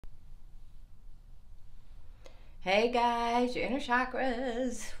Hey guys, your inner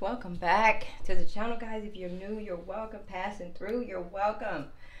chakras. Welcome back to the channel, guys. If you're new, you're welcome. Passing through, you're welcome.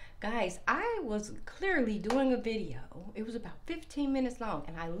 Guys, I was clearly doing a video. It was about 15 minutes long,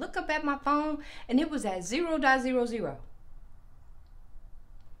 and I look up at my phone and it was at 0.00.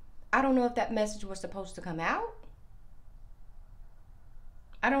 I don't know if that message was supposed to come out.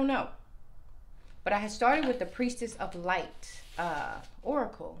 I don't know. But I had started with the Priestess of Light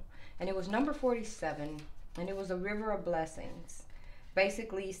Oracle, and it was number 47. And it was a river of blessings,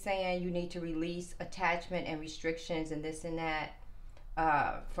 basically saying you need to release attachment and restrictions and this and that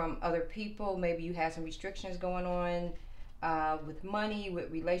from other people. Maybe you had some restrictions going on with money, with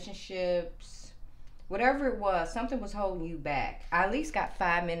relationships, whatever it was. Something was holding you back. I at least got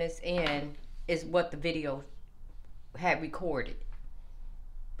 5 minutes in is what the video had recorded.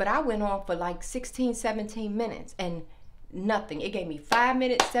 But I went on for like 16, 17 minutes and nothing. It gave me 5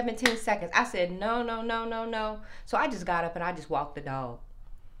 minutes, 17 seconds. I said, no, no, no, no, no. So I just got up and I just walked the dog.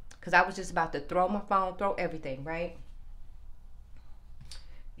 Because I was just about to throw my phone, throw everything, right?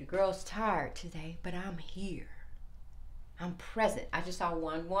 Your girl's tired today, but I'm here. I'm present. I just saw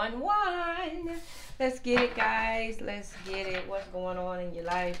 111. Let's get it, guys. Let's get it. What's going on in your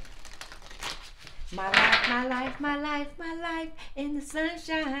life? My life, my life, my life, my life in the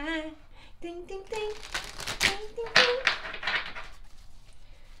sunshine. Ding, ding, ding. Ding, ding, ding.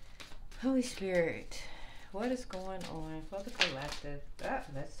 Holy Spirit, what is going on for the collective?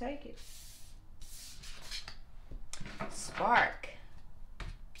 Let's take it. Spark.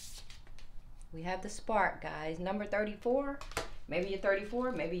 We have the spark, guys. Number 34. Maybe you're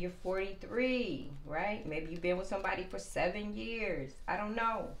 34. Maybe you're 43, right? Maybe you've been with somebody for 7 years. I don't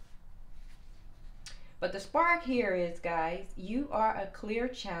know. But the spark here is, guys, you are a clear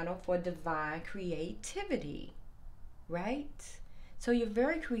channel for divine creativity, right? So you're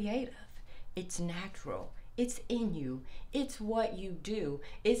very creative. It's natural. It's in you. It's what you do.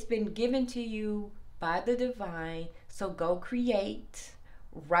 It's been given to you by the divine. So go create,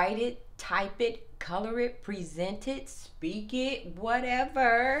 write it, type it, color it, present it, speak it,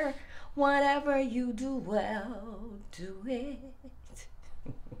 whatever. Whatever you do well, do it.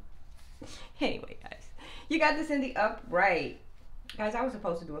 Anyway, guys, you got this in the upright. Guys, I was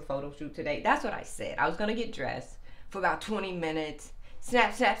supposed to do a photo shoot today. That's what I said. I was going to get dressed for about 20 minutes.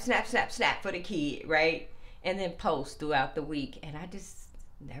 Snap, snap, snap, snap, snap for the kid, right? And then post throughout the week. And I just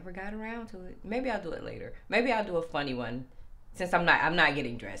never got around to it. Maybe I'll do it later. Maybe I'll do a funny one since I'm not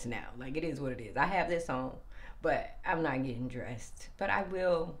getting dressed now. Like, it is what it is. I have this on, but I'm not getting dressed. But I'll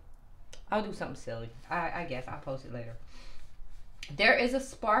do something silly. I guess I'll post it later. There is a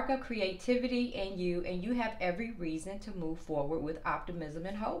spark of creativity in you, and you have every reason to move forward with optimism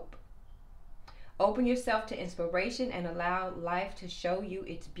and hope. Open yourself to inspiration and allow life to show you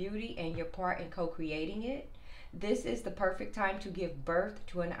its beauty and your part in co-creating it. This is the perfect time to give birth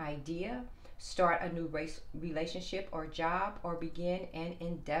to an idea, start a new relationship or job, or begin an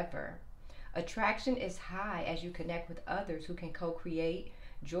endeavor. Attraction is high as you connect with others who can co-create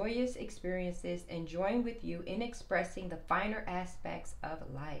joyous experiences and join with you in expressing the finer aspects of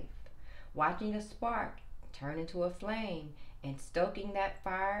life. Watching a spark turn into a flame and stoking that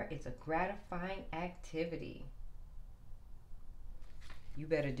fire is a gratifying activity. You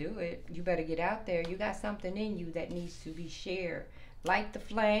better do it. You better get out there. You got something in you that needs to be shared. Light the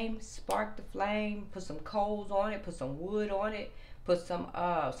flame, spark the flame, put some coals on it, put some wood on it, put some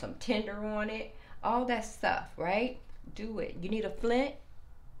tinder on it, all that stuff, right? Do it. You need a flint.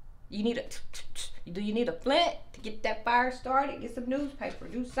 Do you need a flint to get that fire started? Get some newspaper.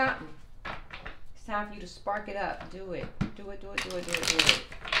 Do something. It's time for you to spark it up. Do it. Do it, do it, do it, do it, do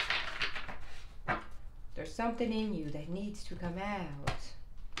it. There's something in you that needs to come out.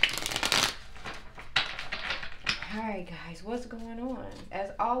 Alright, guys, what's going on?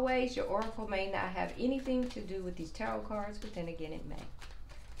 As always, your oracle may not have anything to do with these tarot cards, but then again, it may.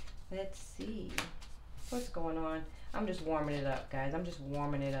 Let's see. What's going on? I'm just warming it up, guys. I'm just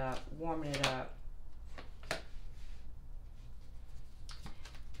warming it up. Warming it up.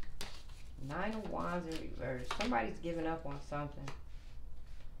 9 of Wands in reverse. Somebody's giving up on something.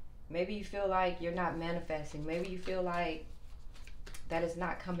 Maybe you feel like you're not manifesting. Maybe you feel like that is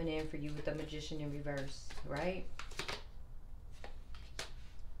not coming in for you with the Magician in reverse, right?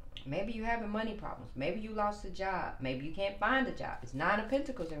 Maybe you're having money problems. Maybe you lost a job. Maybe you can't find a job. It's 9 of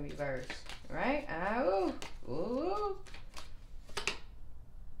Pentacles in reverse, right? Ooh.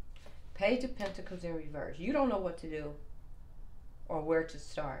 Page of Pentacles in reverse. You don't know what to do or where to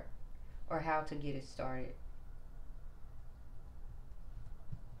start or how to get it started.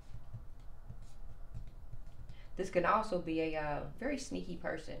 This can also be a very sneaky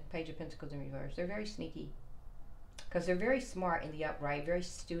person. Page of Pentacles in reverse. They're very sneaky. Because they're very smart in the upright, very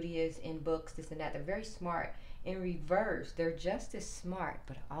studious in books, this and that. They're very smart. In reverse, they're just as smart,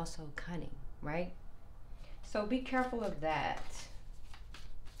 but also cunning, right? So be careful of that.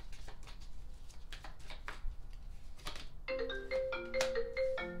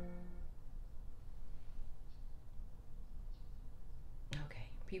 Okay,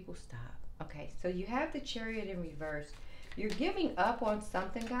 people stop. Okay, so you have the Chariot in reverse. You're giving up on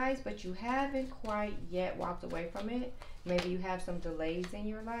something, guys, but you haven't quite yet walked away from it. Maybe you have some delays in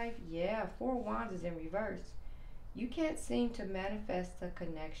your life. Yeah, Four of Wands is in reverse. You can't seem to manifest the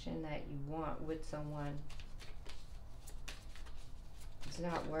connection that you want with someone. It's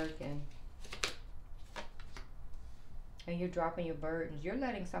not working. And you're dropping your burdens. You're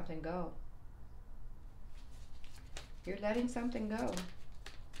letting something go. You're letting something go.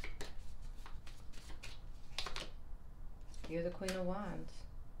 You're the Queen of Wands.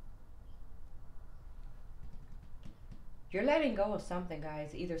 You're letting go of something,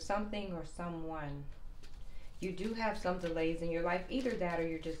 guys. Either something or someone. You do have some delays in your life. Either that or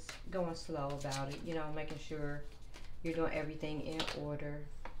you're just going slow about it. You know, making sure you're doing everything in order.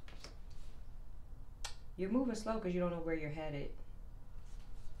 You're moving slow because you don't know where you're headed.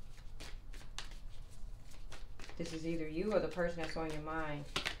 This is either you or the person that's on your mind.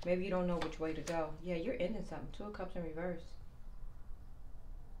 Maybe you don't know which way to go. Yeah, you're ending something. Two of Cups in reverse.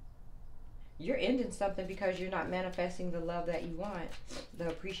 You're ending something because you're not manifesting the love that you want, the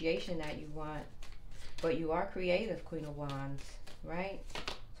appreciation that you want. But you are creative, Queen of Wands, right?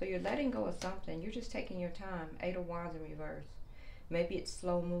 So you're letting go of something. You're just taking your time. Eight of Wands in reverse. Maybe it's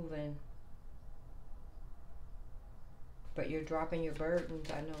slow moving. But you're dropping your burdens.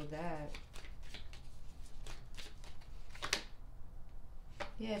 I know that.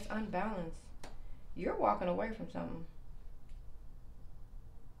 Yeah, it's unbalanced. You're walking away from something.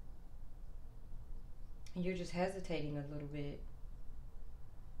 And you're just hesitating a little bit.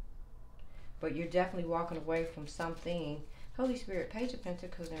 But you're definitely walking away from something. Holy Spirit, Page of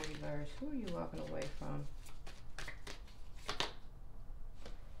Pentacles in reverse. Who are you walking away from?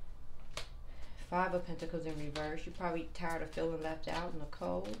 Five of Pentacles in reverse. You're probably tired of feeling left out in the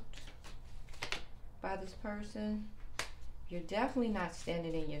cold by this person. You're definitely not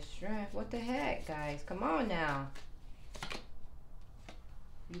standing in your strength. What the heck, guys? Come on now.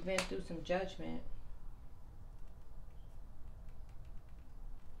 You've been through some judgment.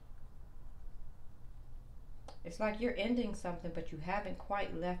 It's like you're ending something, but you haven't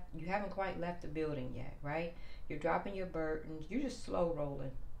quite left the building yet, right? You're dropping your burdens. You're just slow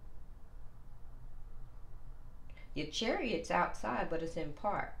rolling. Your Chariot's outside, but it's in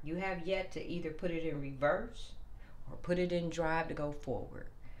park. You have yet to either put it in reverse or put it in drive to go forward,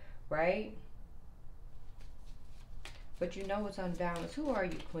 right? But you know it's unbalanced. Who are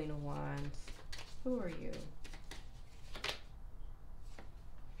you, Queen of Wands? Who are you?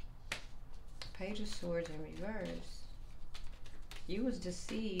 Page of Swords in reverse. You was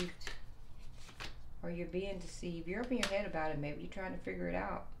deceived, or you're being deceived. You're up in your head about it. Maybe you're trying to figure it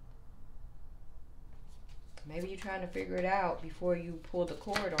out. Maybe you're trying to figure it out before you pull the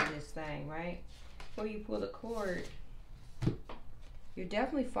cord on this thing, right? Before you pull the cord, you're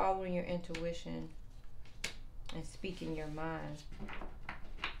definitely following your intuition and speaking your mind.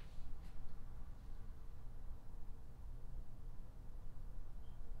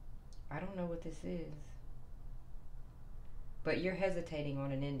 I don't know what this is. But you're hesitating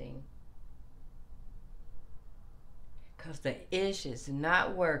on an ending. Because the ish is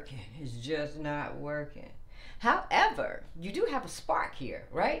not working. It's just not working. However, you do have a spark here,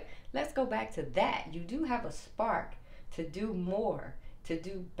 right? Let's go back to that. You do have a spark to do more, to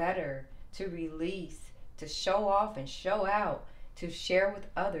do better, to release, to show off and show out, to share with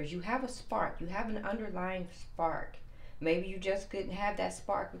others. You have a spark. You have an underlying spark. Maybe you just couldn't have that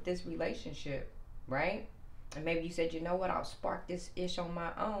spark with this relationship, right? And maybe you said, you know what, I'll spark this ish on my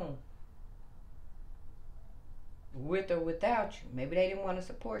own. With or without you. Maybe they didn't want to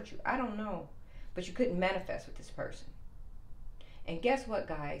support you. I don't know. But you couldn't manifest with this person. And guess what,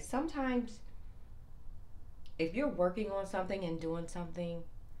 guys? Sometimes if you're working on something and doing something,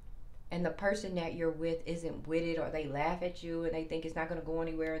 and the person that you're with isn't with it, or they laugh at you and they think it's not going to go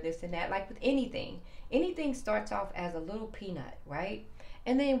anywhere, and this and that, like with anything starts off as a little peanut, right?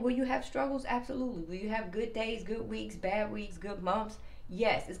 And then will you have struggles? Absolutely. Will you have good days, good weeks, bad weeks, good months?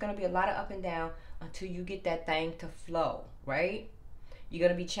 Yes, it's going to be a lot of up and down until you get that thing to flow, right? You're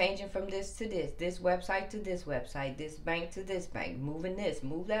going to be changing from this to this website to this website, this bank to this bank, moving this,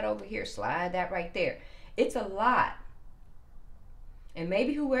 move that over here, slide that right there. It's a lot. And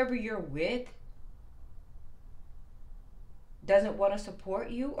maybe whoever you're with doesn't want to support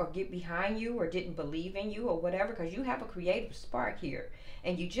you or get behind you or didn't believe in you or whatever, because you have a creative spark here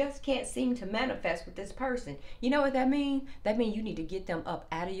and you just can't seem to manifest with this person. You know what that means? That means you need to get them up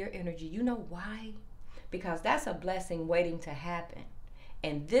out of your energy. You know why? Because that's a blessing waiting to happen.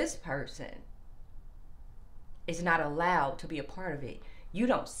 And this person is not allowed to be a part of it. You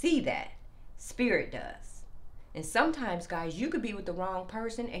don't see that. Spirit does. And sometimes, guys, you could be with the wrong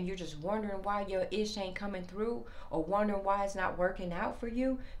person and you're just wondering why your ish ain't coming through, or wondering why it's not working out for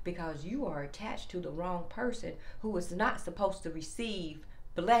you, because you are attached to the wrong person who is not supposed to receive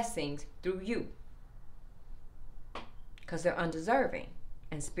blessings through you, because they're undeserving,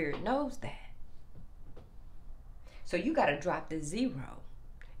 and Spirit knows that. So you got to drop the zero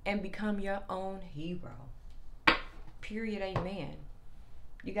and become your own hero. Period. Amen.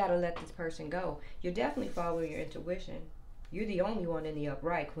 You got to let this person go. You're definitely following your intuition. You're the only one in the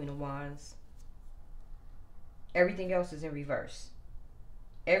upright, Queen of Wands. Everything else is in reverse.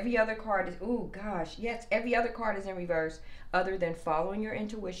 Every other card is, oh gosh, yes, every other card is in reverse, other than following your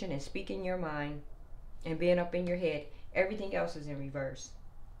intuition and speaking your mind and being up in your head. Everything else is in reverse.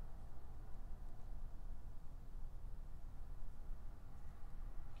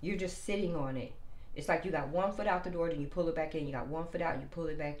 You're just sitting on it. It's like you got one foot out the door, then you pull it back in. You got one foot out, you pull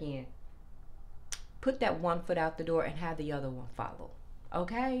it back in. Put that one foot out the door and have the other one follow.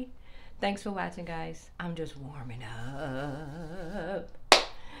 Okay? Thanks for watching, guys. I'm just warming up.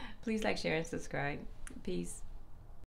 Please like, share, and subscribe. Peace.